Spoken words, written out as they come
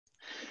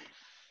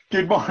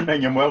Good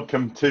morning and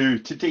welcome to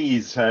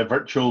today's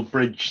virtual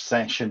bridge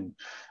session.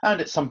 And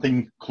it's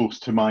something close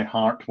to my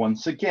heart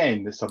once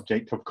again, the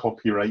subject of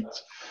copyright.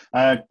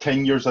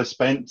 10 years I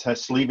spent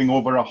slaving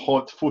over a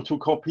hot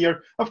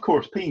photocopier, of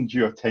course paying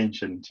due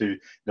attention to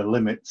the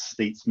limits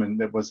statement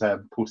that was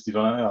posted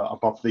on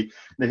above the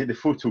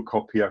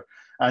photocopier.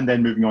 And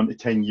then moving on to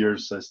 10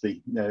 years as the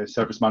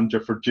service manager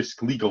for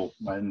JISC Legal.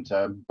 And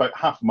about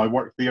half of my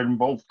work there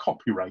involved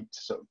copyright.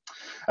 So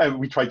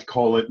we try to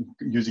call it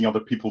using other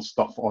people's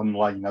stuff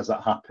online as it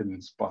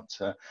happens, but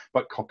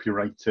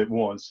copyright it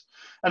was.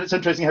 And it's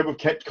interesting how we've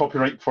kept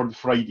copyright for the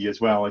Friday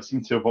as well. I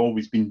seem to have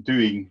always been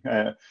doing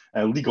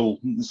legal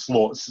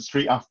slots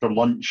straight after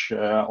lunch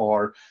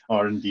or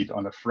indeed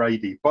on a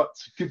Friday, but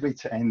good way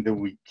to end the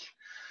week.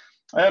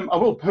 I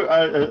will put,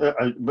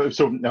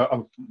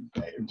 I'll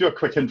do a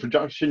quick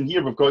introduction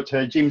here. We've got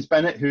James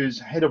Bennett,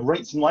 who's Head of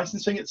Rights and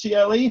Licensing at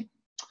CLA.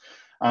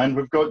 And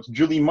we've got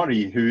Julie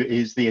Murray, who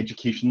is the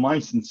Education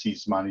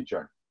Licenses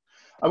Manager.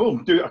 I will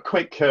do a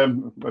quick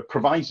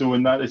proviso,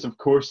 and that is, of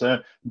course,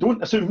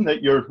 don't assume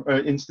that your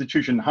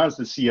institution has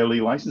the CLA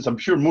license. I'm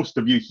sure most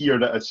of you here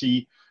that I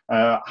see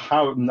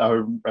from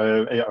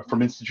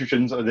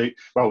institutions,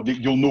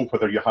 you'll know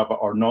whether you have it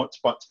or not,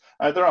 but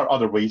there are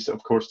other ways,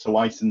 of course, to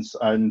license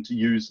and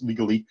use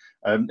legally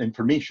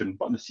information,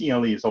 but the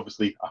CLA is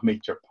obviously a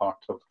major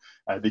part of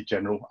the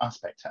general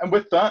aspect. And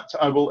with that,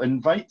 I will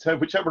invite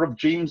whichever of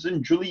James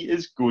and Julie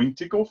is going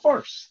to go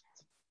first.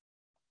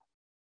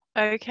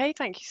 Okay,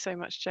 thank you so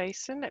much,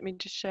 Jason. Let me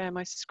just share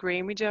my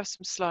screen. We do have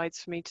some slides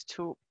for me to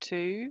talk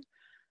to,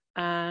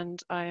 and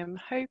I am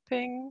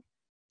hoping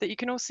that you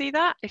can all see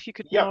that. If you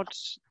could nod.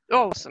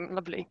 Oh, awesome,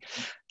 lovely.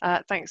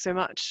 Thanks so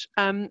much.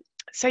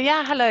 So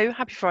yeah, hello,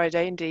 happy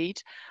Friday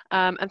indeed.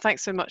 And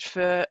thanks so much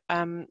for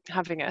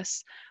having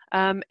us.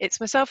 It's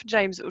myself and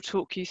James that will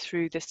talk you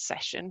through this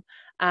session.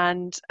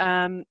 And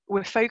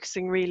we're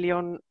focusing really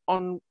on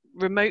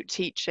remote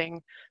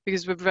teaching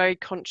because we're very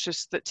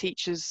conscious that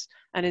teachers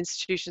and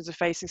institutions are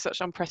facing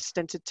such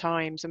unprecedented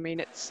times. I mean,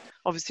 it's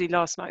obviously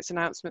last night's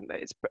announcement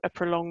that it's a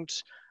prolonged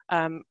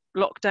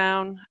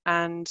lockdown,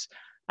 and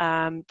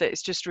that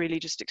it's just really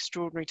just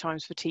extraordinary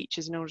times for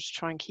teachers in order to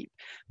try and keep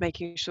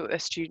making sure that their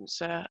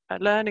students are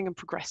learning and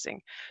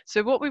progressing.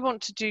 So what we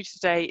want to do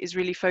today is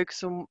really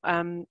focus on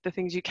the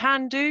things you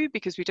can do,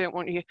 because we don't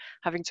want you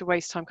having to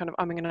waste time kind of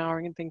umming and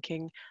ahhing and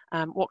thinking,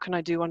 what can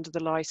I do under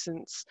the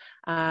license?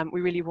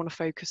 We really want to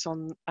focus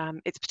on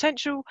its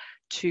potential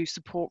to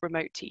support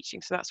remote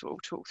teaching. So that's what we'll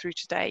talk through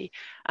today.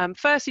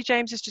 Firstly,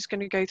 James is just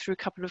going to go through a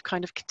couple of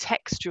kind of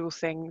contextual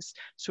things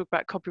to talk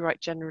about copyright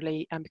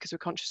generally, because we're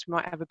conscious we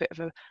might have a bit of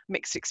a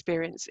mixed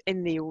experience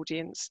in the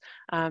audience.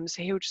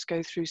 So he'll just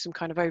go through some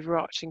kind of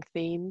overarching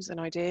themes and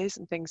ideas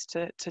and things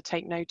to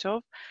take note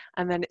of.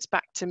 And then it's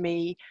back to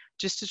me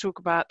just to talk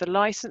about the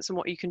license and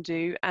what you can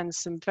do, and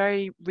some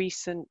very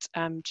recent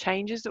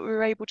changes that we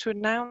were able to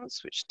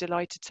announce, which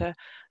delighted to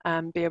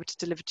be able to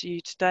deliver to you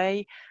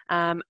today,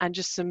 and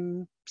just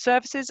some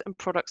services and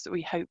products that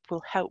we hope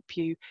will help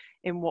you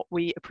in what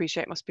we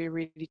appreciate must be a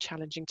really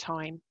challenging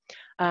time.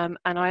 And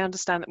I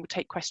understand that we'll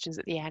take questions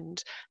at the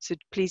end, so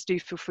please do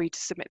feel free to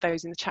submit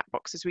those in the chat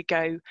box as we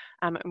go,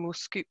 and we'll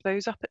scoop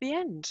those up at the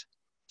end.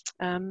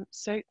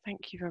 So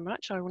thank you very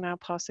much. I will now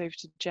pass over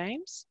to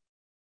James.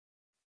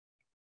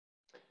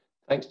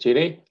 Thanks,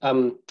 Julie.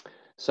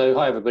 So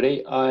hi,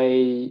 everybody.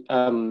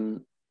 So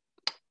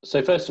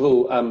first of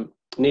all,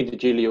 neither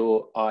Julie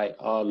or I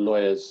are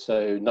lawyers,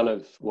 so none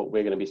of what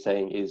we're going to be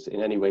saying is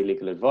in any way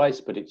legal advice,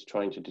 but it's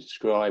trying to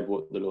describe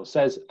what the law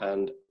says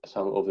and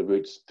some of the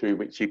routes through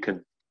which you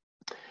can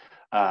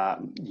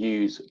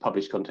use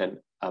published content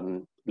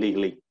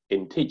legally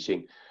in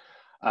teaching.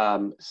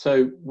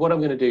 So what I'm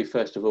going to do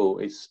first of all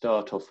is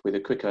start off with a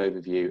quick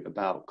overview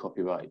about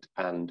copyright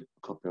and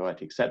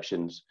copyright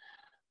exceptions.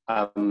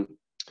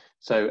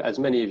 So as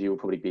many of you will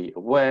probably be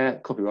aware,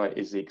 copyright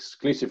is the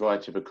exclusive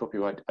right of a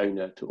copyright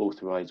owner to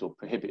authorize or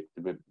prohibit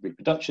the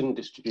reproduction,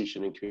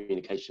 distribution and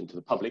communication to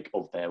the public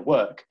of their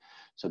work.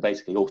 So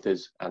basically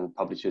authors and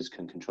publishers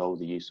can control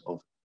the use of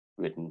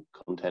written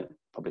content,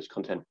 published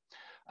content,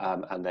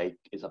 and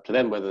it's up to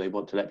them whether they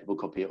want to let people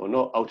copy it or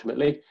not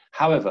ultimately.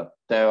 However,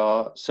 there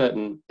are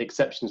certain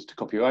exceptions to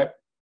copyright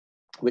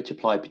which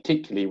apply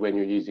particularly when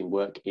you're using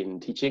work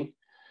in teaching.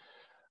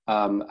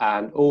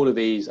 And all of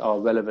these are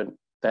relevant.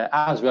 They're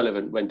as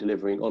relevant when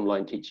delivering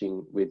online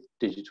teaching with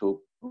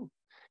digital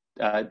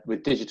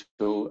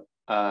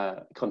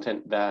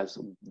content as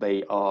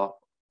they are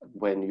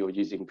when you're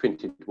using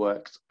printed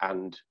works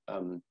and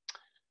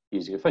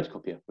using a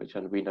photocopier, which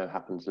we know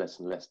happens less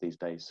and less these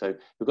days. So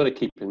we've got to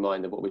keep in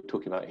mind that what we're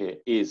talking about here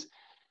is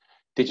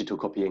digital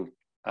copying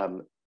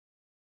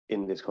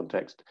in this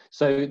context.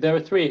 So there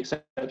are three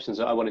exceptions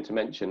that I wanted to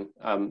mention.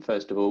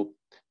 First of all,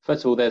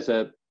 there's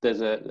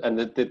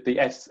the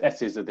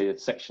S's are the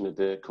section of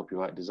the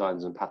Copyright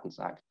Designs and Patents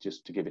Act,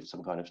 just to give it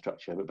some kind of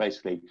structure. But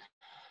basically,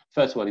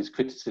 first one is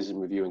criticism,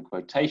 review, and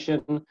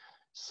quotation.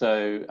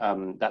 So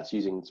that's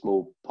using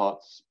small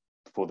parts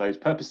for those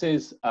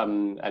purposes.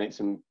 And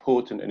it's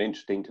important and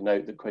interesting to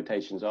note that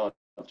quotations aren't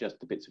just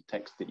the bits of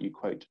text that you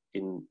quote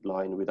in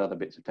line with other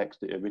bits of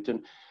text that are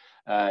written.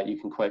 You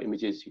can quote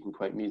images, you can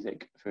quote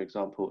music, for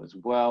example, as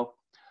well.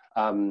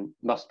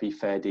 Must be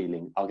fair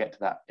dealing. I'll get to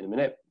that in a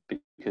minute,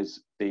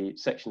 because the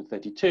section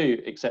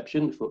 32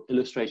 exception for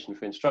illustration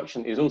for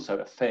instruction is also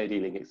a fair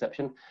dealing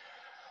exception.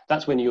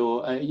 That's when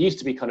you're, it used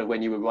to be kind of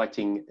when you were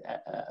writing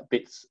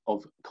bits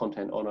of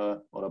content on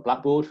a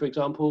blackboard, for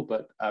example,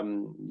 but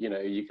you know,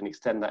 you can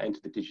extend that into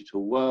the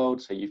digital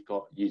world. So you've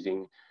got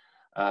using,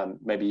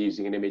 maybe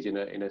using an image in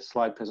a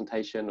slide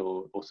presentation,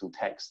 or some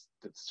text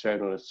that's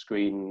shown on a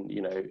screen,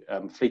 you know,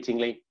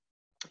 fleetingly,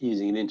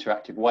 using an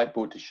interactive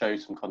whiteboard to show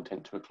some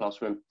content to a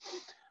classroom.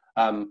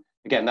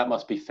 Again, that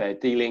must be fair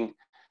dealing.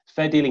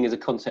 Fair dealing is a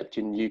concept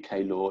in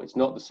UK law. It's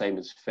not the same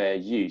as fair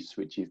use,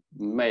 which you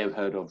may have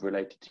heard of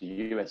related to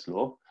US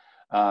law.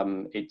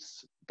 It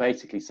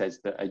basically says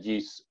that a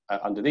use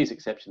under these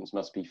exceptions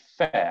must be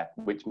fair,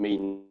 which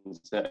means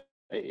that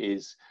it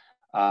is,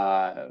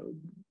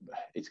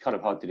 it's kind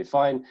of hard to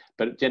define,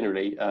 but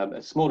generally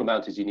a small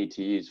amount as you need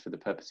to use for the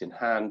purpose in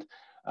hand,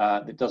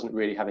 that doesn't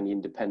really have any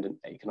independent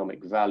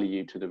economic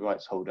value to the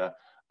rights holder,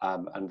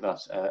 and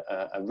thus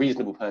a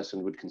reasonable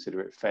person would consider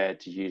it fair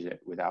to use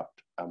it without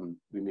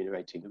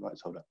remunerating the rights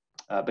holder.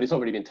 But it's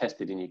not really been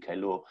tested in UK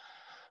law,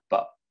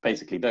 but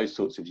basically those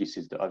sorts of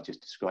uses that I've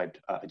just described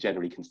are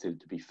generally considered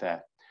to be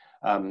fair.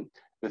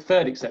 The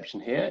third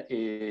exception here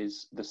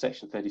is the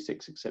section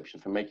 36 exception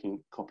for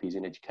making copies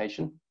in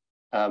education.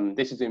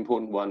 This is an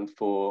important one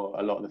for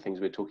a lot of the things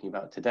we're talking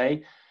about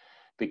today,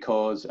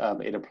 because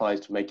it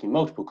applies to making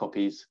multiple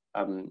copies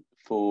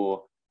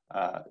for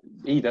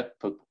either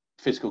for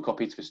physical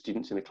copies for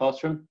students in a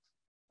classroom,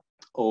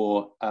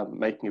 or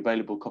making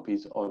available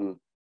copies on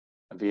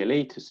a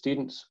VLE to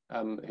students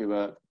who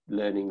are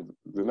learning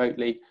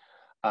remotely.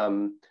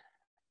 The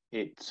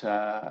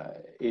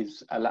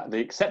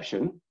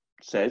exception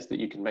says that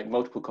you can make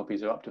multiple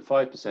copies of up to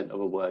 5% of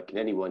a work in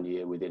any 1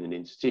 year within an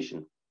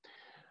institution.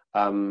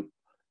 But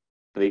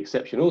the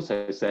exception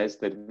also says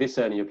that this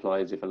only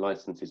applies if a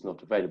license is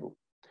not available.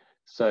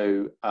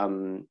 So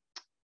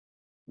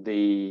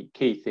the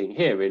key thing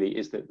here really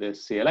is that the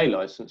CLA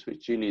license,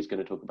 which Julie is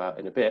going to talk about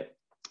in a bit,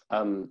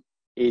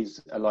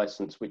 is a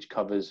license which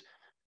covers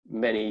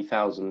many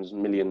thousands,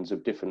 millions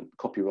of different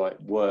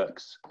copyright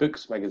works,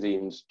 books,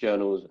 magazines,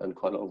 journals, and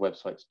quite a lot of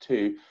websites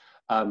too,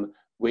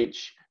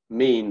 which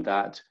mean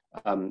that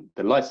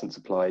the license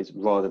applies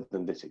rather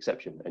than this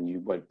exception, and you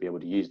won't be able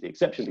to use the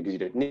exception because you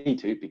don't need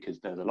to,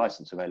 because there's a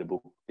license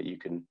available that you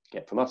can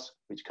get from us,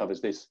 which covers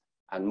this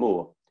and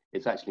more.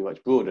 It's actually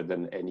much broader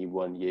than any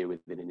 1 year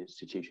within an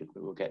institution,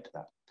 but we'll get to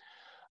that.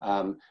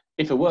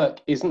 If a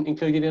work isn't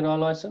included in our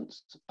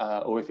license,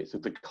 or if it's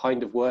the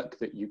kind of work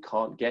that you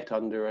can't get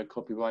under a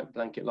copyright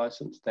blanket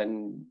license,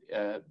 then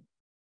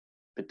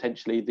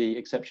potentially the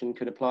exception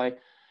could apply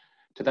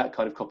to that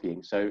kind of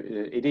copying. So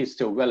it is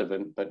still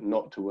relevant, but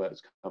not to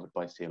works covered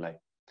by CLA.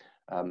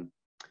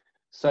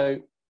 So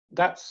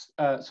that's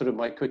sort of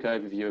my quick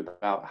overview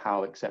about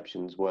how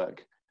exceptions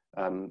work.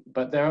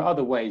 But there are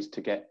other ways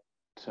to get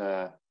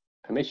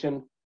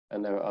permission,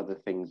 and there are other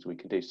things we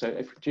can do. So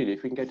Julie,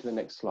 if we can go to the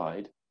next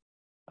slide,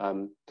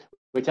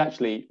 which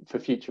actually for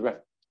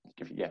future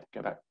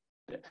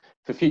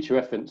for future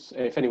reference,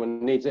 if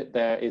anyone needs it,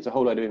 there is a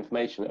whole load of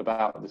information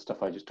about the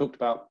stuff I just talked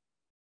about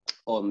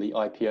on the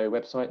IPO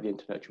website, the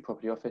Intellectual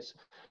Property Office,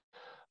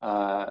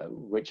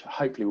 which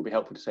hopefully will be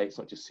helpful to say it's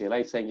not just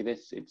CLA saying you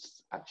this,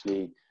 it's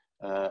actually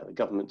the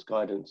government's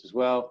guidance as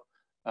well,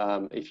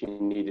 if you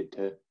need it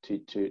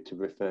to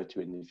refer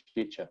to in the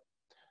future.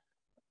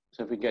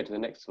 So if we go to the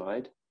next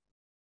slide.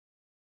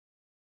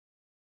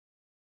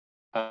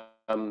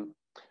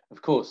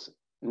 Of course,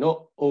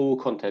 not all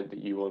content that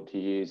you want to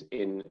use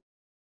in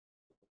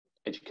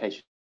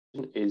education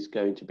is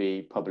going to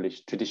be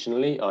published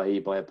traditionally, i.e.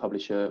 by a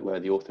publisher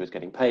where the author is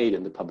getting paid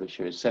and the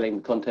publisher is selling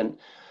the content.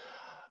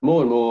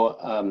 More and more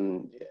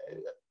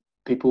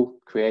people,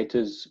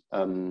 creators,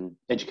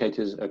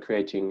 educators are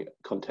creating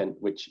content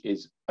which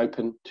is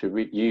open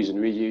to use and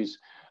reuse.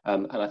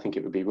 And I think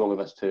it would be wrong of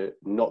us to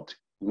not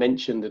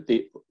mention that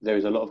there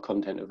is a lot of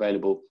content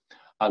available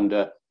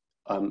under,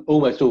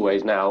 almost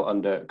always now,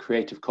 under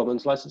Creative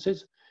Commons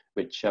licenses,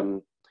 which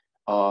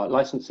are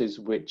licenses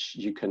which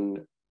you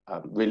can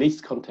release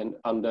content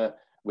under,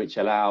 which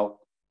allow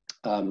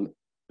to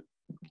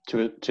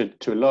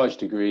a large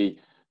degree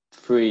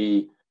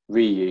free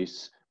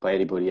reuse by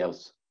anybody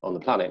else on the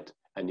planet,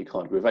 and you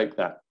can't revoke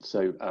that.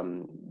 So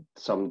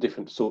some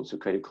different sorts of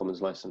Creative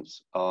Commons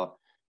license are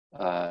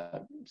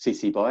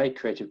CC BY,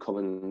 Creative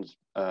Commons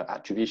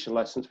Attribution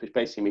License, which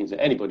basically means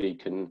that anybody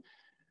can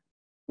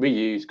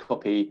reuse,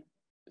 copy,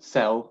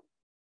 sell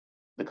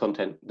the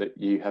content that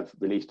you have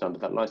released under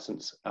that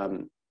license,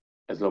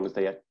 as long as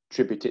they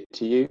attribute it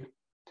to you.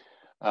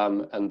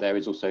 And there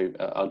is also,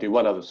 I'll do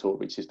one other sort,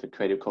 which is the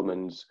Creative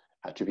Commons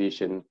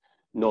Attribution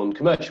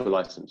Non-Commercial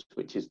License,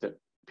 which is that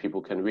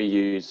people can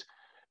reuse,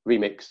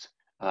 remix,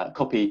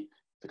 copy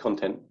the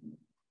content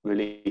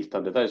released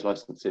under those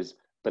licenses,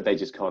 but they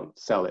just can't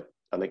sell it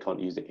and they can't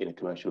use it in a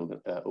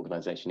commercial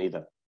organization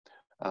either.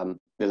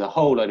 There's a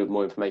whole load of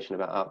more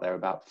information out there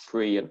about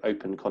free and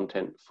open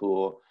content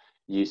for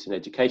use in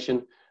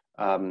education,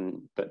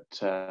 but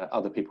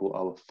other people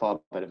are far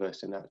better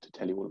versed in that to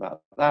tell you all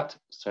about that.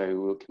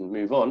 So we can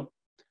move on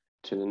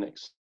to the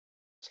next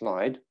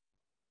slide.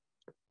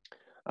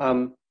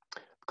 Of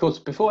course,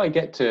 before I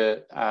get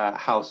to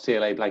how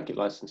CLA blanket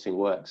licensing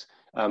works,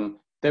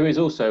 there is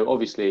also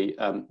obviously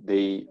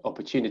the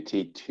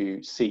opportunity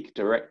to seek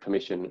direct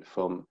permission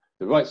from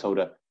the rights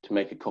holder to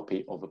make a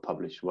copy of a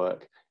published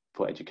work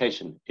for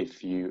education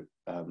if you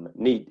know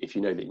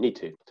that you need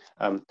to.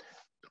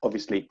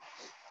 Obviously,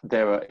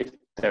 there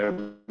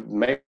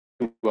may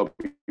well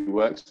be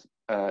works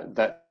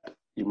that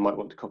you might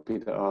want to copy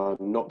that are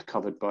not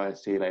covered by a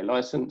CLA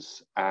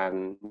license,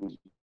 and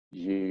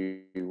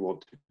you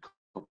want to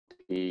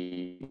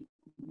copy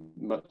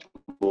much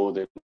more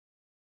than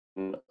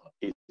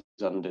is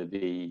under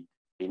the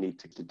you need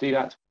to do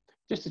that.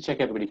 Just to check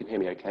everybody can hear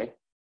me okay.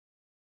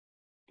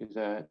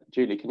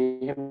 Julie, can you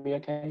hear me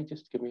okay?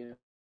 Just give me a...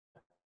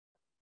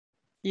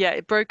 Yeah,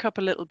 it broke up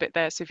a little bit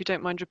there, so if you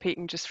don't mind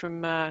repeating just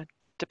from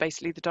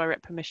basically the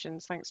direct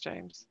permissions. Thanks,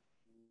 James.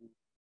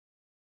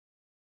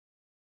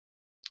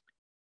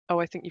 Oh,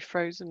 I think you've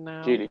frozen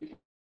now. Julie,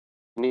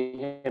 can you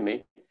hear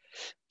me?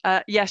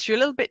 Yes, you're a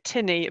little bit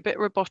tinny, a bit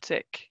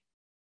robotic.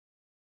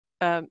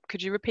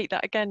 Could you repeat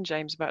that again,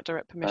 James, about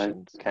direct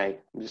permissions? Okay,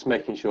 I'm just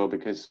making sure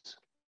because...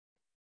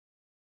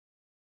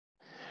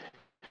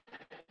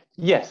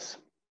 Yes.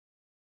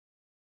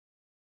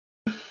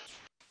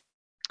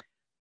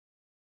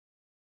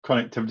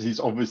 Connectivity is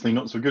obviously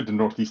not so good in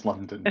Northeast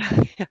London.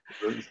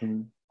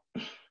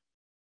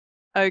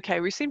 Okay,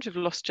 we seem to have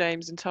lost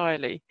James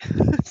entirely.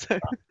 So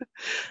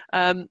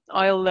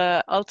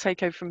I'll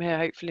take over from here,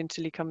 hopefully,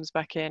 until he comes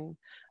back in.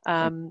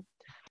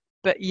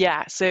 But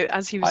yeah, so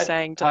as he was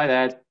saying... Hi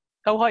there.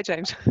 Oh, hi,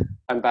 James.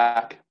 I'm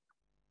back.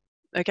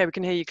 Okay, we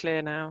can hear you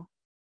clear now.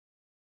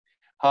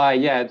 Hi,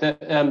 yeah,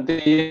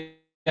 the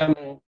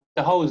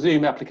whole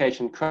Zoom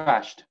application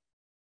crashed.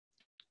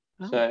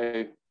 Oh.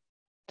 So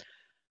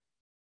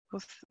I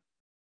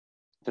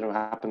don't know what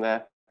happened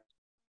there.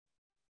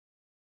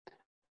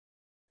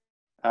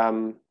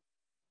 I'm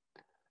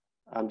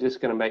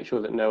just going to make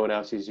sure that no one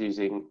else is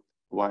using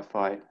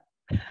Wi-Fi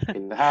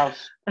in the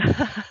house.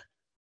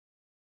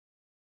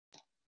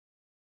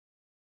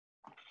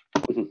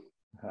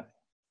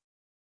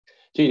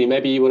 Julie,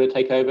 maybe you want to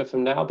take over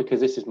from now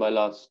because this is my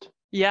last.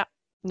 Yeah,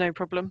 no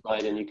problem.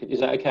 Slide and you could, is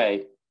that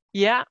okay?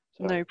 Yeah,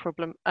 sorry. No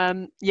problem.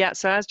 Yeah,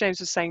 so as James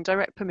was saying,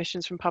 direct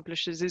permissions from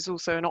publishers is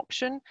also an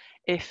option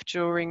if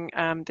during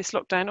this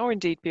lockdown or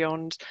indeed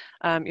beyond,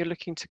 you're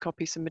looking to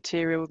copy some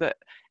material that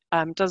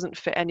doesn't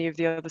fit any of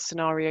the other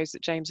scenarios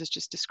that James has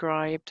just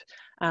described.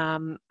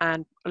 And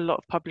a lot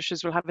of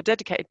publishers will have a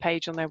dedicated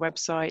page on their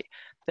website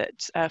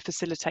that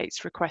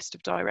facilitates request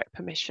of direct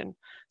permission.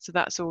 So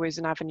that's always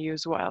an avenue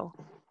as well.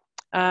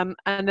 And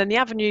then the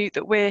avenue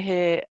that we're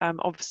here,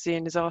 obviously,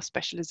 and is our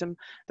specialism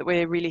that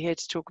we're really here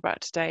to talk about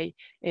today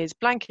is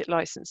blanket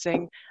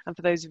licensing. And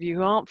for those of you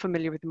who aren't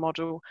familiar with the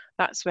model,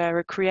 that's where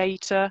a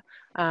creator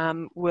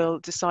will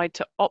decide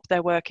to opt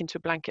their work into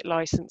a blanket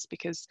license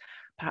because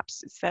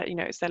perhaps it's their,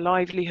 it's their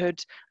livelihood,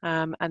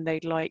 and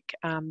they'd like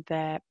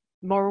their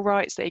moral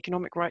rights, their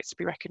economic rights to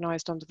be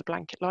recognised under the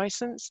blanket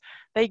licence.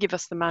 They give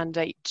us the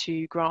mandate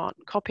to grant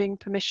copying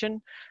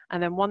permission,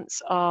 and then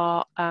once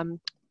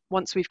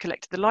we've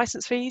collected the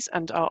license fees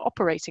and our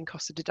operating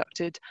costs are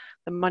deducted,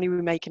 the money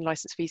we make in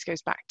license fees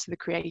goes back to the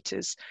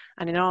creators.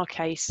 And in our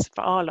case,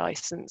 for our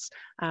license,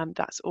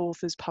 that's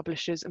authors,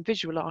 publishers, and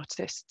visual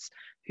artists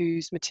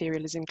whose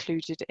material is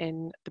included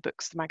in the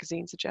books, the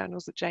magazines, the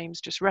journals that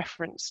James just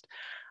referenced.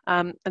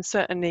 And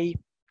certainly,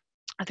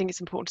 I think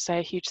it's important to say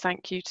a huge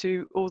thank you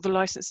to all the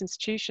licensed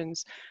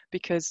institutions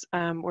because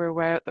we're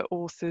aware that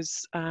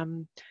authors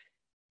don't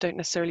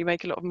necessarily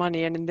make a lot of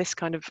money, and in this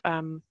kind of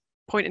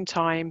point in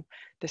time,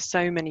 there's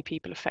so many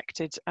people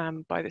affected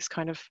by this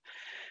kind of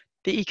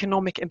the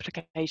economic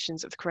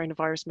implications of the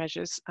coronavirus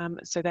measures.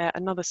 So they're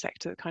another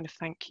sector that kind of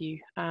thank you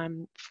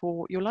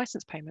for your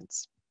license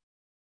payments.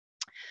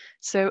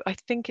 So I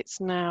think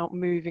it's now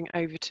moving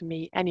over to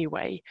me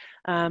anyway,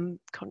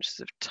 conscious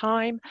of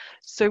time.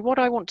 So what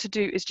I want to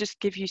do is just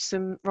give you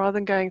some, rather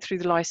than going through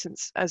the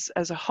license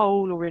as a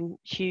whole or in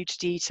huge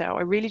detail,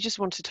 I really just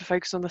wanted to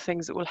focus on the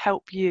things that will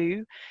help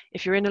you,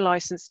 if you're in a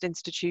licensed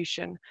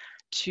institution,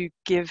 to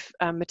give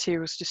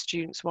materials to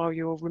students while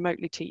you're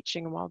remotely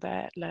teaching and while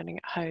they're learning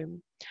at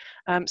home.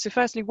 So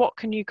firstly, what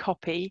can you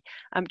copy?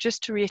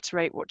 Just to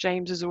reiterate what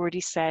James has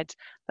already said,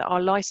 that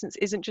our license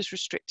isn't just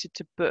restricted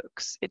to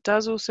books. It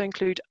does also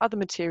include other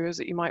materials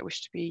that you might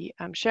wish to be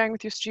sharing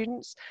with your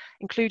students,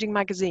 including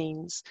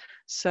magazines.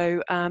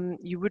 So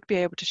you would be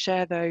able to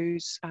share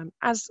those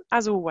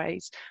as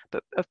always,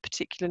 but of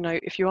particular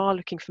note, if you are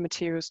looking for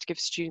materials to give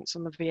students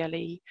on the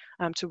VLE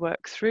to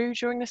work through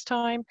during this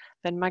time,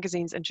 then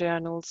magazines and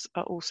journals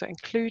are also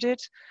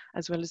included,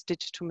 as well as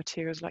digital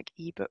materials like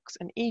ebooks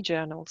and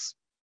e-journals.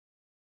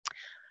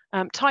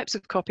 Types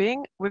of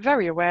copying, we're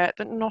very aware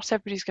that not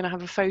everybody's going to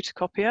have a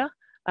photocopier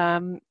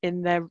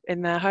in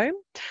their home.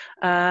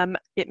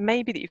 It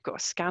may be that you've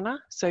got a scanner,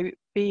 so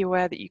be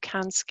aware that you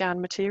can scan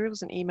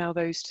materials and email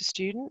those to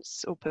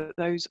students or put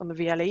those on the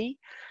VLE.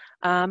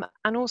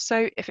 And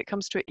also, if it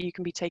comes to it, you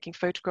can be taking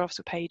photographs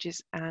of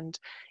pages and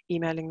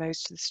emailing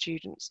those to the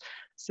students.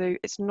 So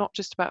it's not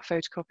just about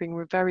photocopying.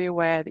 We're very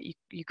aware that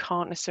you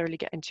can't necessarily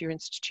get into your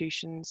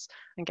institutions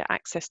and get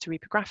access to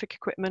reprographic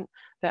equipment.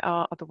 There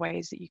are other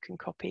ways that you can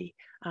copy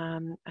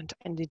and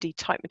indeed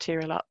type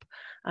material up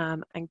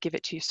and give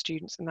it to your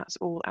students, and that's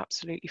all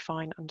absolutely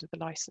fine under the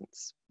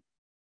license.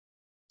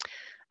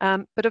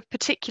 But of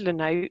particular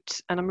note,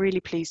 and I'm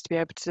really pleased to be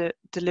able to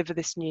deliver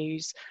this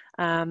news,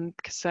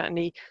 because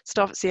certainly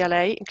staff at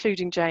CLA,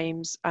 including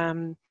James,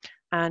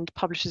 and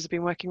publishers have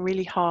been working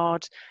really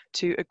hard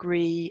to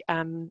agree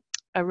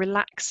a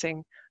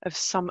relaxing of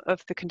some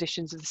of the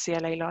conditions of the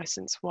CLA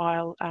license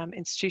while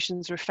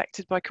institutions are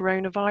affected by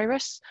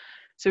coronavirus.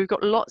 So we've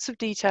got lots of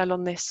detail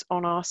on this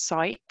on our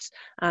site,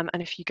 and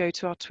if you go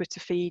to our Twitter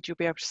feed, you'll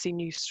be able to see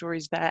news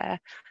stories there.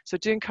 So I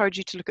do encourage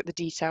you to look at the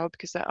detail,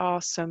 because there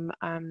are some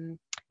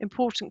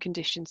important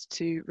conditions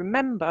to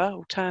remember,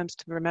 or terms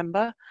to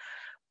remember,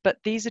 but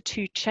these are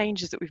two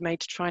changes that we've made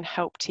to try and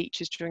help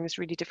teachers during this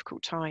really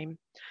difficult time.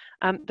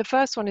 The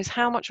first one is,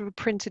 how much of a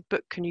printed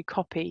book can you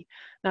copy?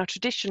 Now,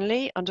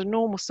 traditionally, under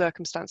normal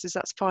circumstances,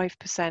 that's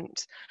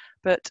 5%,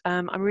 but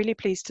I'm really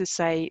pleased to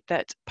say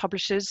that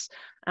publishers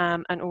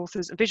and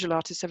authors and visual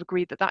artists have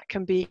agreed that that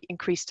can be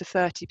increased to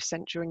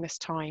 30% during this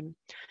time.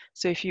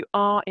 So if you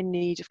are in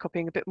need of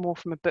copying a bit more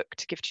from a book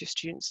to give to your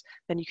students,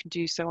 then you can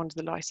do so under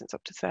the license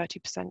up to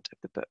 30% of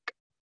the book.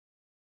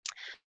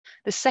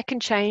 The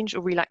second change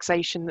or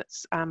relaxation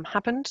that's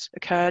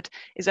occurred,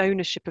 is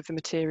ownership of the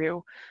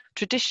material.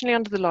 Traditionally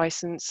under the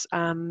license,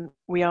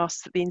 we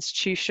ask that the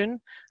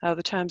institution,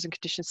 the terms and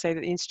conditions say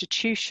that the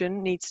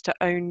institution needs to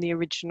own the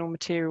original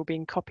material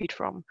being copied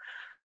from.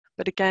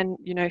 But again,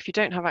 you know, if you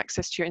don't have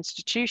access to your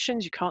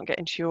institutions, you can't get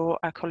into your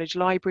college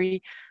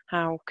library,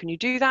 how can you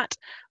do that?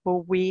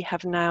 Well, we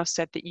have now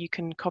said that you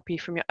can copy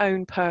from your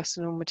own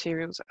personal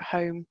materials at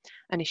home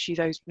and issue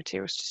those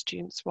materials to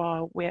students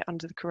while we're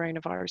under the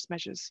coronavirus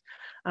measures.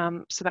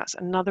 So that's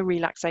another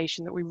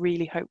relaxation that we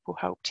really hope will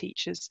help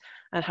teachers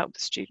and help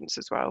the students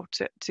as well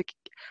to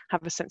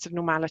have a sense of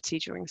normality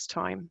during this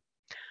time.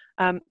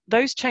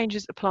 Those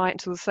changes apply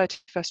until the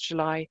 31st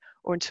July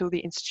or until the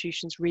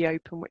institutions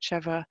reopen,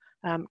 whichever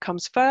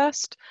comes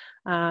first.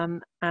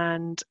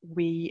 And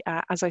we,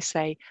 as I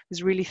say,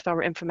 there's really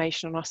thorough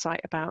information on our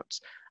site about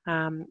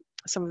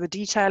some of the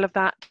detail of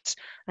that.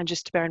 And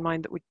just to bear in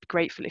mind that we'd be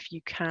grateful if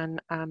you can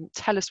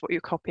tell us what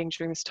you're copying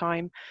during this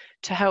time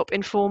to help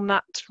inform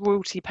that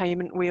royalty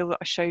payment wheel that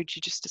I showed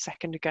you just a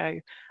second ago,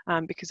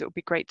 because it would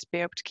be great to be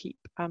able to keep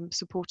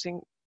supporting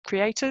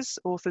creators,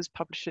 authors,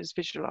 publishers,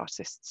 visual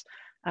artists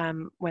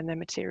when their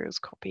material's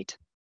copied.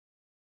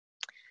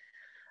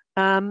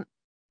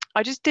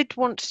 I just did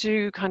want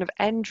to kind of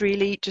end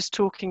really just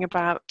talking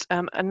about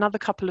another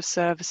couple of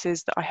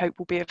services that I hope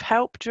will be of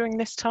help during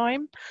this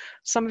time.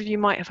 Some of you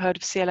might have heard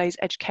of CLA's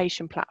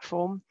education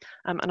platform,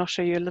 and I'll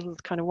show you a little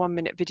kind of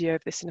 1-minute video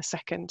of this in a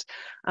second.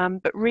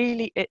 But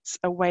really it's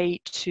a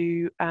way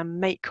to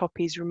make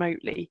copies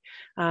remotely.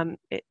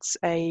 It's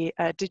a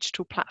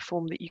digital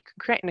platform that you can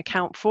create an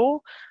account for,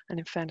 and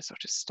in fairness, I'll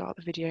just start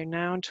the video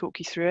now and talk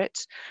you through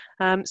it.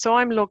 So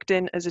I'm logged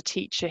in as a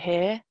teacher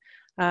here.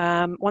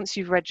 Once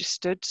you've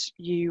registered,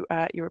 you're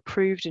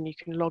approved and you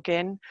can log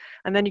in,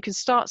 and then you can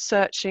start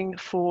searching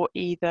for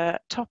either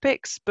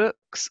topics,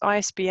 books,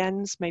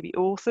 ISBNs, maybe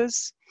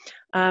authors,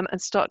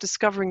 and start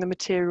discovering the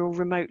material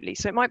remotely.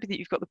 So it might be that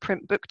you've got the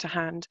print book to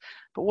hand,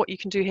 but what you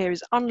can do here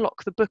is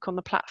unlock the book on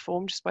the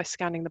platform just by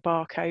scanning the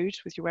barcode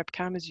with your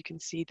webcam, as you can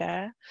see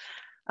there.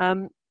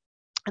 And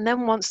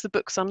then once the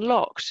book's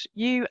unlocked,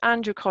 you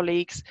and your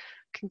colleagues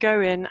can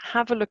go in,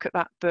 have a look at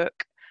that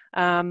book,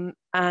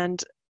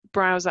 and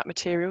browse that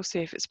material, see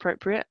if it's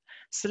appropriate,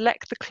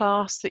 select the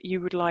class that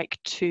you would like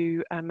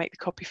to make the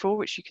copy for,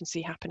 which you can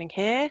see happening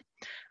here,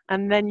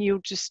 and then you'll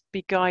just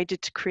be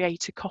guided to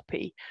create a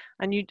copy.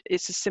 And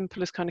it's as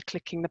simple as kind of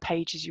clicking the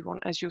pages you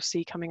want, as you'll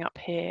see coming up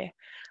here.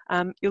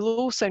 You'll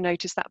also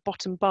notice that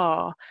bottom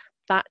bar,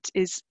 that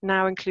is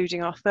now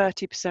including our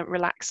 30%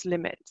 relaxed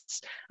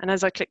limits. And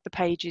as I click the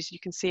pages, you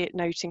can see it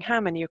noting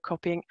how many you're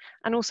copying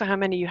and also how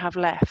many you have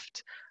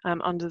left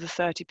under the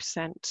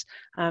 30%.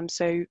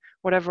 So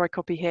whatever I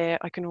copy here,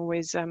 I can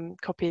always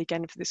copy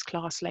again for this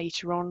class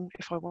later on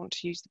if I want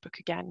to use the book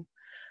again.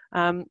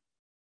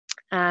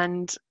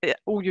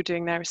 All you're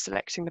doing there is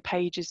selecting the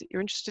pages that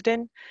you're interested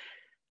in.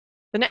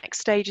 The next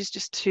stage is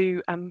just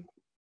to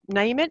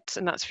name it,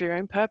 and that's for your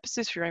own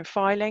purposes, for your own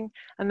filing,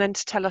 and then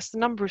to tell us the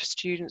number of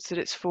students that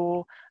it's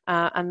for,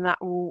 and that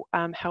will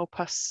help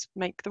us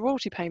make the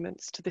royalty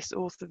payments to this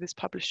author, this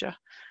publisher,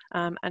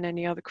 and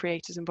any other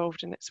creators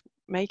involved in its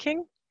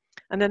making.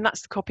 And then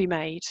that's the copy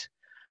made.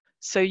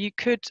 So you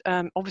could,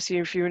 obviously,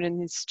 if you're in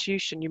an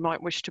institution, you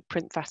might wish to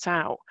print that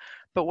out.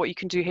 But what you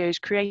can do here is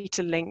create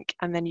a link,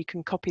 and then you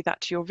can copy that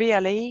to your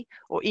VLE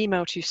or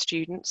email to your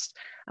students.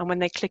 And when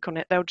they click on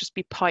it, they'll just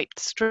be piped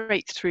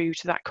straight through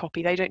to that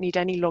copy. They don't need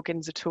any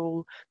logins at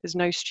all. There's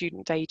no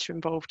student data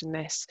involved in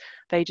this.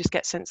 They just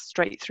get sent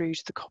straight through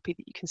to the copy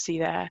that you can see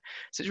there.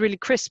 So it's really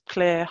crisp,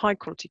 clear, high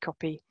quality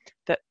copy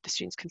that the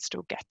students can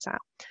still get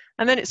at.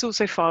 And then it's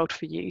also filed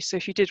for you. So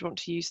if you did want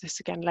to use this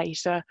again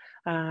later,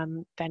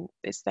 then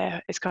it's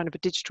there. It's kind of a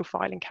digital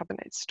filing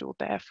cabinet stored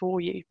there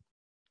for you.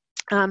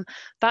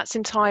 That's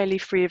entirely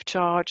free of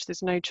charge.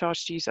 There's no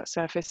charge to use that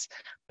service,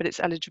 but it's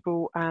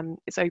eligible.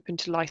 It's open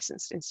to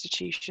licensed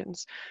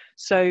institutions.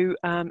 So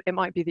it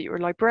might be that you're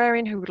a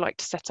librarian who would like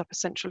to set up a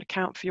central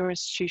account for your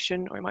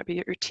institution, or it might be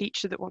that you're a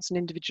teacher that wants an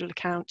individual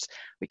account.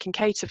 We can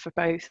cater for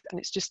both, and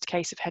it's just a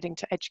case of heading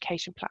to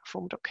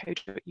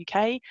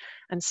educationplatform.co.uk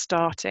and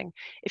starting.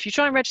 If you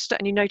try and register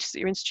and you notice that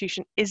your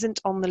institution isn't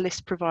on the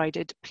list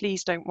provided,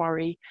 please don't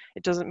worry.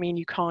 It doesn't mean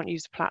you can't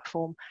use the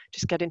platform.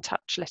 Just get in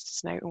touch, let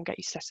us know, and we'll get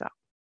you set up.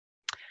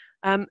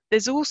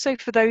 There's also,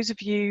 for those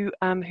of you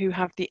who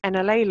have the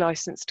NLA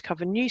license to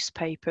cover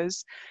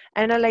newspapers,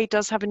 NLA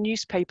does have a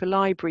newspaper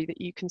library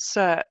that you can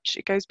search.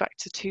 It goes back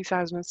to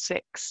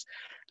 2006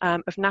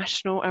 of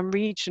national and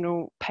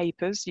regional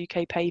papers,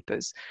 UK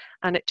papers,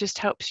 and it just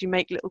helps you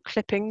make little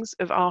clippings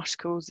of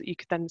articles that you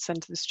could then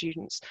send to the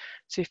students.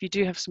 So if you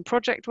do have some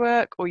project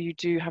work, or you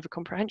do have a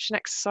comprehension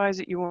exercise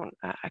that you want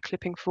a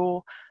clipping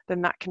for,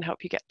 then that can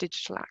help you get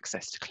digital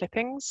access to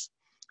clippings.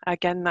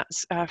 Again,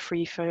 that's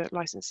free for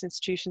licensed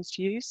institutions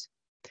to use.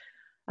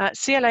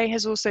 CLA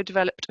has also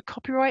developed a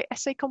copyright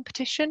essay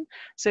competition,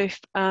 so if,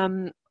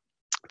 for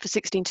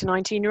 16 to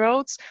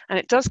 19-year-olds, and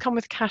it does come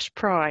with cash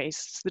prize.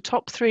 So the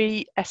top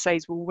 3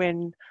 essays will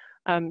win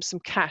some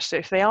cash. So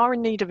if they are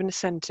in need of an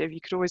incentive,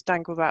 you could always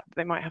dangle that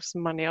they might have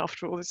some money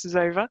after all this is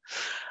over.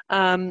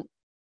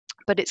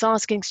 But it's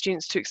asking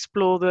students to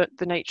explore the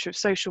nature of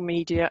social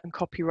media and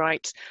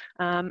copyright.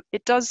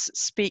 It does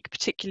speak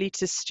particularly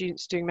to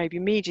students doing maybe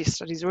media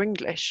studies or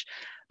English,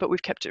 but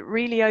we've kept it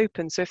really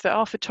open. So if there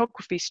are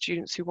photography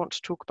students who want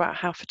to talk about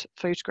how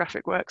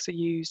photographic works are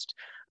used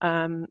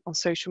on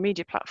social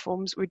media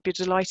platforms, we'd be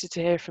delighted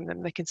to hear from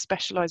them. They can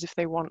specialise if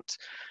they want.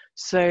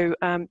 So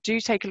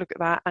do take a look at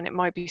that, and it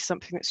might be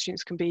something that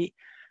students can be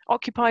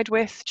occupied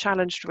with,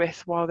 challenged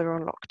with while they're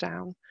on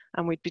lockdown,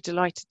 and we'd be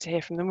delighted to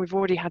hear from them. We've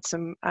already had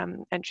some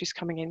entries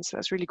coming in, so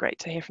that's really great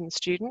to hear from the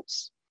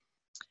students.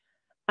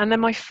 And then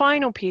my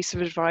final piece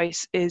of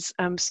advice is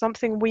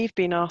something we've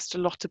been asked a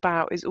lot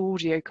about is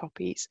audio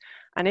copies,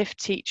 and if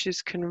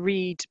teachers can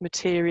read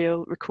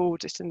material,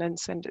 record it, and then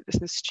send it to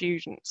the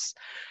students.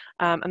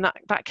 And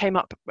that came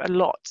up a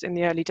lot in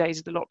the early days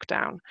of the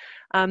lockdown.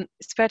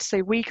 It's fair to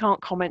say we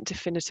can't comment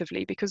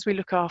definitively because we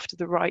look after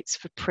the rights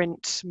for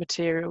print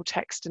material,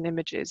 text and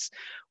images.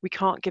 We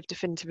can't give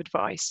definitive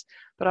advice,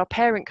 but our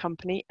parent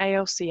company,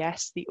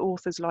 ALCS, the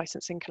Authors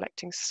Licensing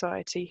Collecting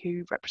Society,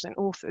 who represent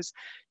authors,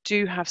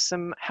 do have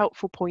some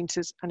helpful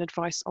pointers and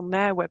advice on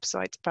their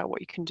website about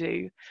what you can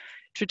do.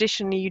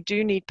 Traditionally, you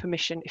do need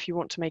permission if you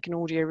want to make an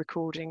audio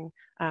recording,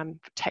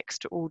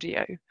 text to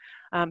audio,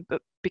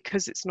 but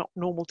because it's not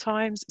normal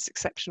times, it's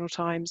exceptional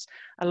times,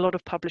 a lot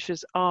of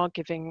publishers are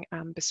giving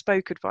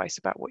bespoke advice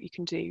about what you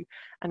can do,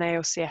 and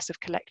ALCS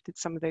have collected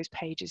some of those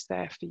pages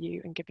there for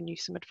you and given you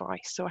some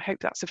advice. So I hope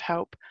that's of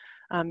help,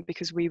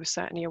 because we were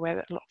certainly aware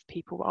that a lot of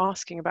people were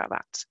asking about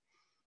that.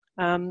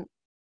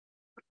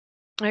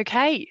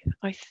 Okay,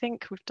 I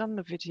think we've done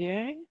the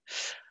video.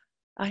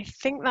 I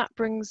think that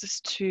brings us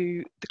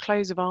to the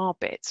close of our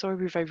bit. Sorry,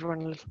 we've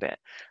overrun a little bit,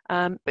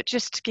 but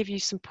just to give you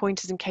some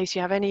pointers in case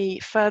you have any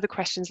further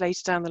questions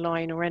later down the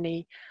line, or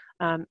any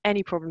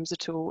problems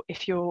at all.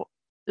 If you're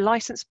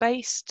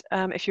license-based,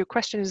 if your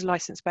question is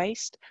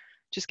license-based,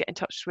 just get in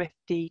touch with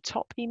the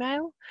top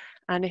email,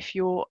 and if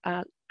your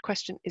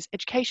question is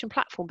education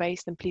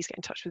platform-based, then please get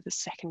in touch with the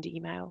second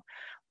email.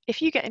 If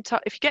you get in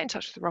touch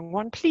with the wrong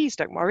one, please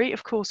don't worry.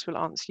 Of course, we'll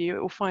answer you.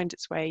 It will find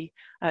its way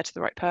to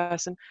the right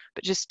person.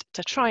 But just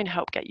to try and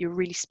help get you a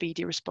really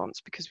speedy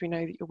response, because we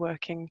know that you're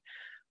working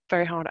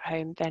very hard at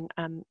home, then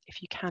if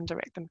you can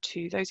direct them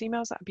to those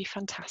emails, that would be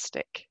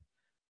fantastic.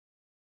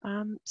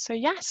 So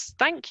yes,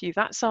 thank you.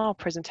 That's our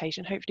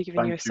presentation, hopefully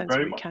giving you a sense of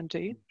what you can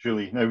do.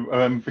 Julie,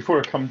 now before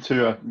I come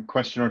to a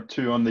question or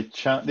two on the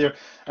chat there,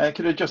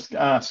 could I just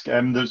ask,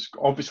 there's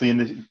obviously in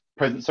the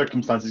present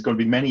circumstances going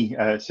to be many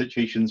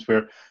situations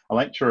where a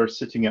lecturer is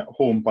sitting at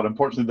home, but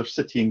unfortunately they're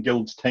City and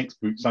Guilds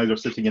textbooks either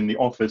sitting in the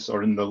office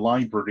or in the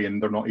library,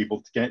 and they're not able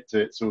to get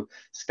to it, so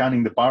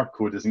scanning the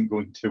barcode isn't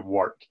going to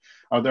work.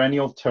 Are there any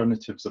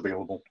alternatives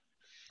available?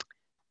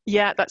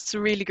 Yeah, that's a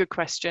really good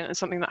question, and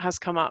something that has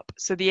come up.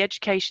 So the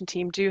education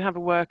team do have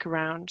a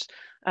workaround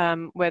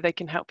where they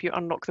can help you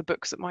unlock the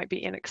books that might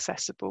be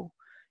inaccessible.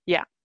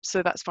 Yeah,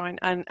 so that's fine.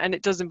 And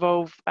it does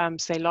involve,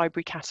 say,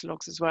 library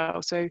catalogues as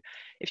well. So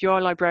if you are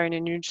a librarian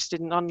and you're interested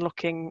in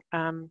unlocking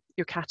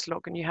your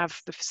catalogue and you have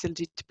the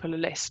facility to pull a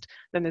list,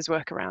 then there's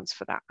workarounds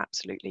for that,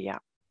 absolutely, yeah.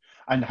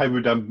 And how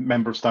would a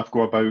member of staff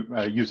go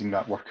about using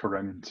that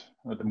workaround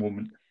at the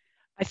moment?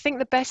 I think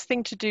the best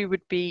thing to do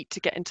would be to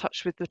get in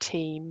touch with the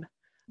team,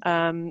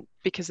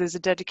 because there's a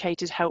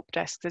dedicated help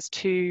desk. There's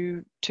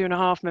two and a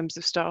half members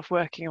of staff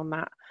working on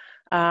that.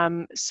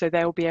 So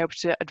they'll be able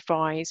to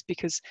advise,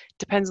 because it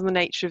depends on the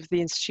nature of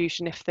the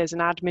institution, if there's an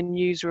admin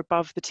user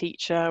above the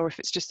teacher, or if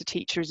it's just a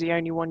teacher is the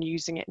only one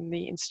using it in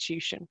the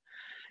institution.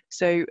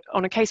 So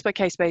on a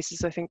case-by-case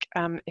basis, I think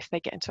if they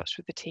get in touch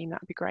with the team,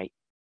 that would be great.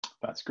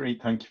 That's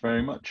great, thank you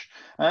very much.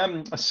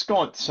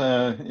 Scott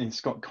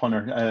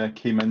Connor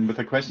came in with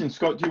a question.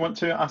 Scott, do you want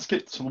to ask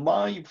it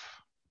live?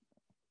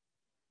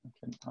 I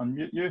can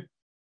unmute you.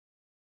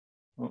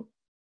 Oh.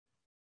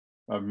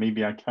 Or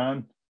maybe I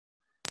can.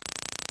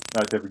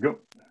 There we go.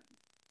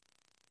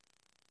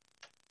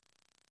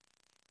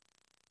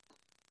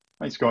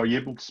 Hi Scott, are you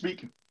able to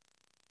speak?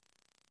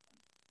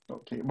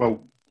 Okay,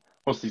 well,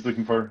 whilst he's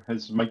looking for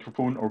his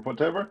microphone or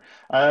whatever,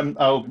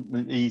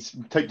 he's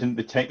typed in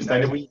the text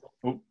anyway.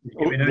 Oh,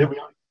 there we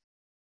are.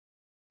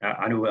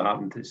 I know what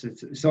happened.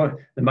 So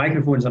the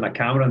microphone's on a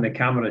camera and the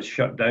camera is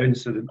shut down,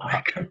 so the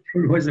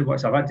microphone wasn't what.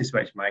 So I've had to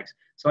switch mics.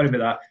 Sorry about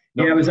that.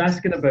 No. Yeah, I was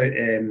asking about.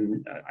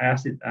 I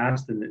asked in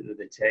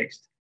the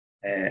text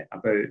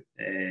about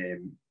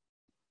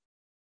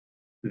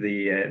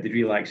the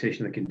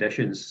relaxation of the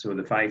conditions, so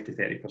the 5 to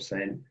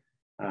 30%,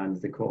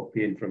 and the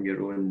copying from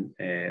your own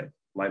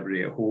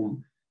library at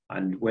home,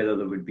 and whether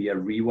there would be a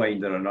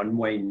rewind or an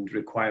unwind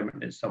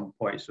requirement at some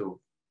point. So,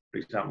 for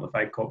example, if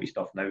I copy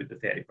stuff now at the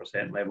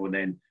 30% level, and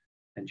then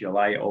in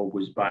July it all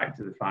goes back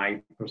to the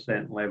 5%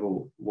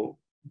 level, what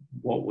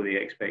will the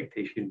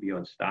expectation be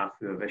on staff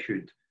who have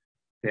issued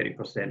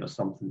 30% or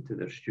something to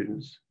their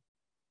students?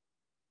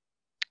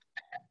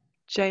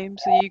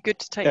 James, are you good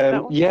to take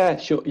that one? Yeah,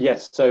 sure.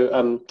 Yes.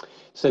 So,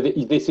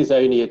 this is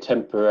only a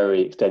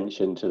temporary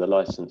extension to the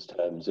license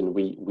terms, and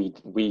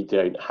we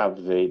don't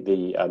have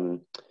the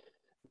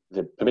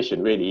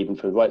permission, really, even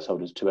from the rights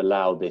holders, to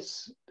allow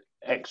this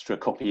extra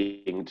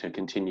copying to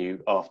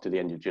continue after the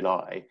end of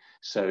July.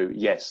 So,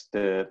 yes,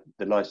 the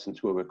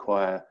license will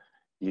require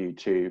you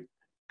to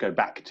go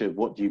back to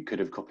what you could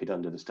have copied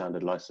under the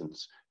standard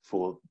license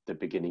for the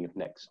beginning of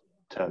next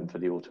term, for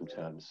the autumn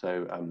term.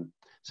 So,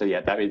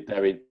 yeah,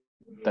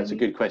 that's a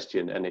good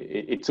question, and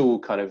it's all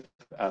kind of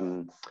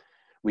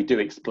we do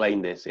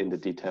explain this in the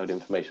detailed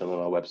information on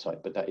our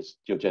website, but that is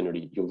you're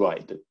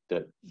right that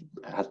it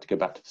has to go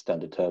back to the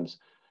standard terms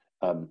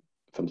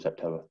from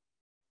September.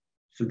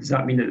 So does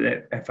that mean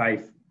that if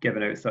I've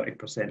given out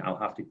 30%, I'll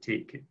have to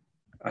take,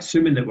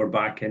 assuming that we're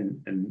back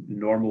in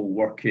normal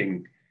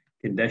working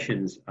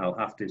conditions, I'll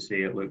have to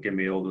say, look, give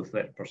me all the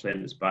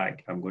 30% that's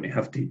back. I'm going to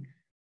have to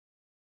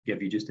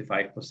give you just the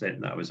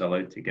 5% that I was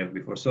allowed to give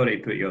before. Sorry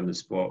to put you on the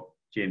spot,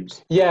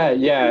 James. Yeah.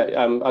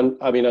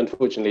 I mean,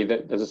 unfortunately,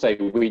 as I say,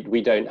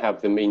 we don't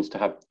have the means to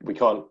have. We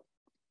can't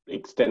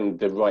extend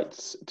the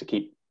rights to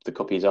keep the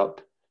copies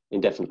up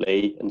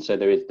indefinitely, and so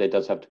there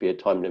does have to be a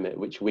time limit,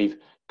 which we've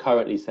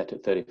currently set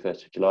at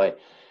 31st of July.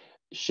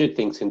 Should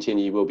things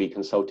continue, we'll be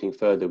consulting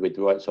further with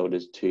the rights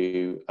holders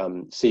to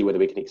see whether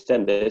we can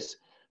extend this.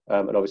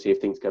 And obviously, if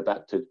things go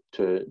back to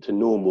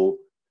normal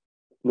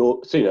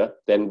sooner,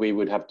 then we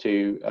would have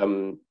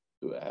to.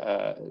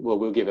 Well,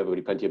 we'll give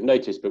everybody plenty of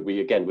notice, but we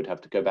again would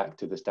have to go back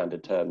to the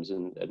standard terms,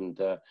 and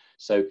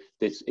so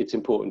it's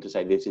important to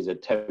say this is a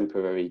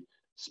temporary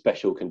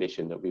special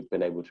condition that we've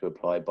been able to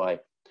apply by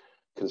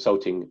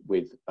consulting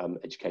with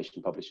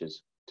education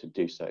publishers to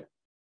do so.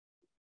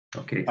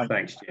 Okay,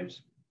 thanks,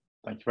 James.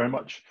 Thank you very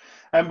much.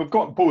 We've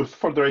got both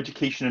further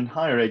education and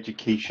higher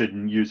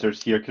education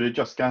users here. Could I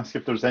just ask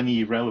if there's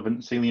any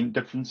relevant salient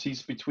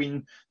differences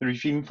between the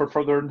regime for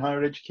further and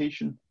higher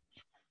education?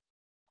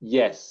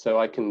 Yes, so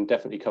I can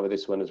definitely cover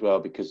this one as well,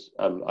 because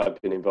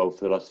I've been involved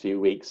for the last few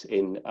weeks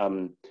in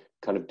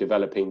kind of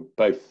developing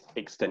both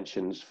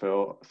extensions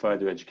for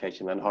further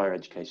education and higher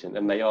education,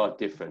 and they are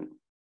different.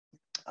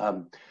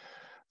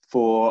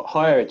 For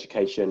higher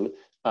education,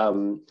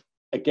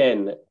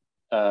 again,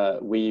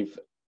 we've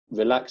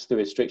relaxed the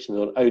restrictions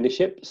on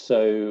ownership,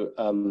 so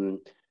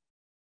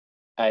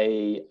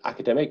a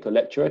academic or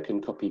lecturer can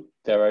copy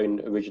their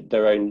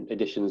own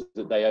editions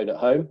that they own at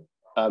home.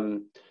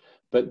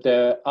 But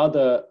the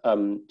other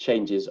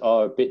changes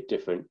are a bit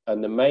different.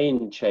 And the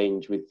main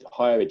change with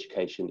higher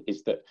education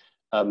is that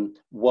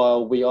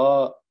while we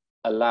are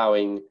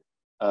allowing,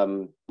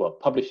 well,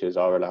 publishers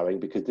are allowing,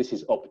 because this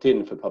is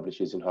opt-in for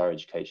publishers in higher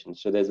education.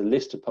 So there's a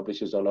list of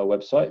publishers on our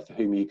website for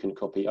whom you can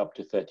copy up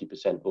to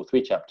 30% or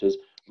 3 chapters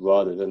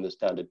rather than the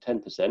standard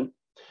 10%.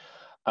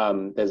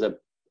 I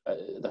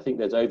think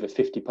there's over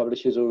 50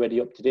 publishers already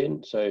opted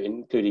in, so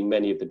including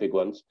many of the big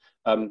ones.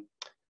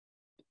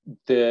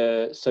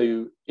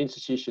 So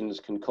institutions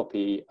can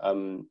copy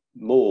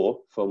more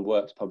from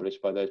works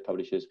published by those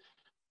publishers,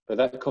 but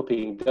that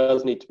copying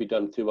does need to be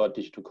done through our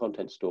digital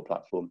content store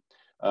platform.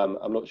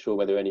 I'm not sure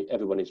whether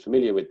everyone is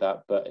familiar with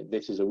that, but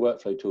this is a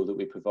workflow tool that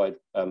we provide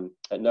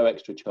at no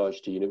extra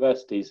charge to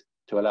universities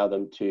to allow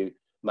them to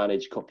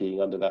manage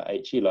copying under that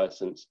HE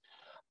license,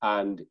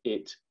 and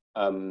it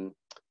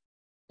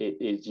it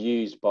is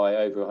used by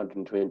over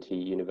 120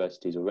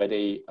 universities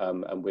already,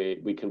 and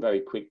we can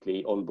very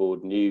quickly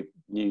onboard new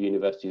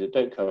universities that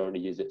don't currently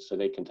use it, so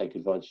they can take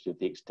advantage of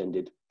the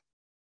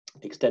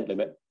extent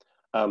limit.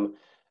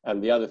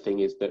 And the other thing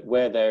is that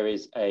where there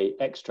is a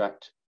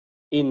extract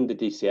in the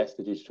DCS,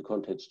 the digital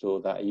content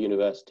store, that a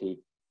university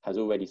has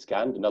already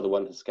scanned, another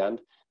one has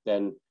scanned,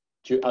 then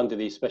under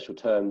these special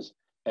terms,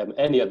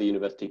 any other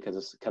university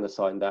can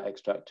assign that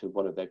extract to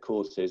one of their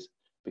courses,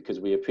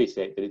 because we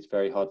appreciate that it's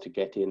very hard to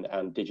get in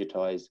and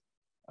digitize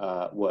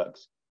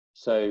works.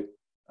 So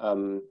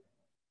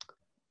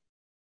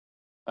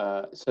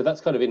so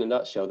that's kind of in a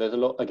nutshell. There's a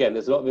lot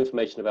of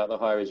information about the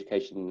higher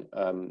education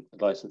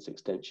license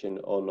extension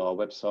on our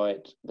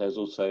website. There's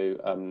also,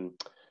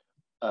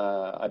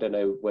 I don't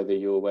know whether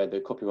you're aware, the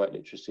copyright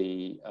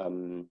literacy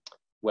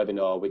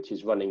webinar, which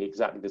is running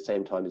exactly the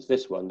same time as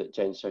this one that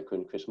James Shecker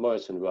and Chris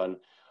Morrison run.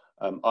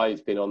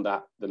 I've been on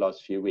that the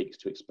last few weeks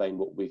to explain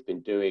what we've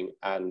been doing,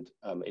 and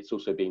it's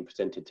also being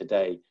presented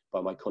today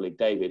by my colleague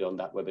David on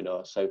that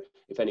webinar. So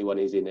if anyone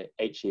is in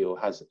HE or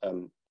has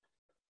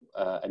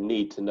a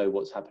need to know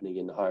what's happening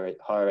in the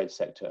higher ed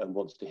sector and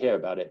wants to hear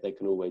about it, they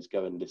can always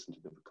go and listen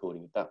to the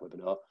recording of that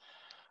webinar.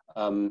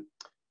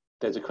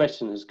 There's a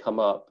question that's come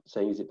up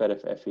saying, is it better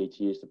for FE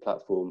to use the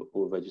platform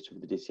or register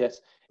with the DCS?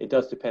 It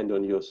does depend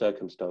on your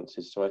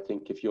circumstances. So I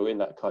think if you're in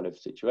that kind of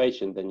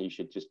situation, then you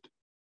should just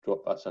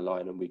drop us a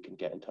line and we can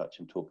get in touch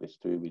and talk this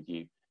through with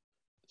you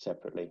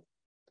separately.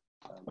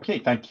 Okay,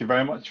 thank you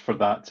very much for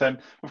that.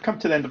 We've come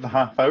to the end of the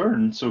half hour,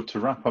 and so to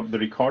wrap up the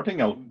recording,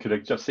 could I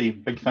just say a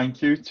big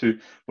thank you to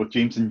both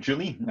James and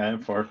Julie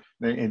for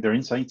their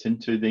insight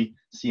into the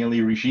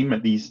CLA regime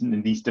at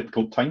in these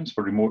difficult times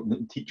for remote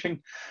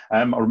teaching.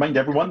 I'll remind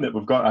everyone that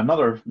we've got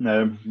another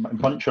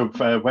bunch of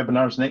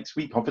webinars next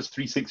week, Office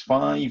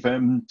 365,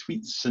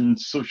 tweets and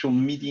social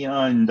media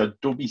and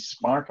Adobe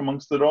Spark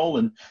amongst it all,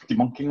 and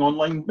debunking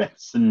online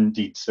myths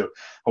indeed. So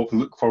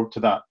hopefully look forward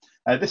to that.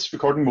 This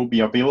recording will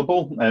be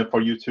available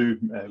for you to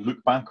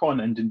look back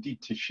on and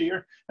indeed to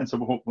share, and so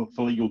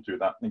hopefully you'll do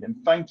that. And again,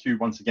 thank you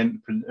once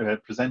again,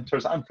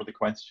 presenters, and for the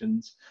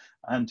questions,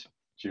 and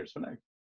cheers for now.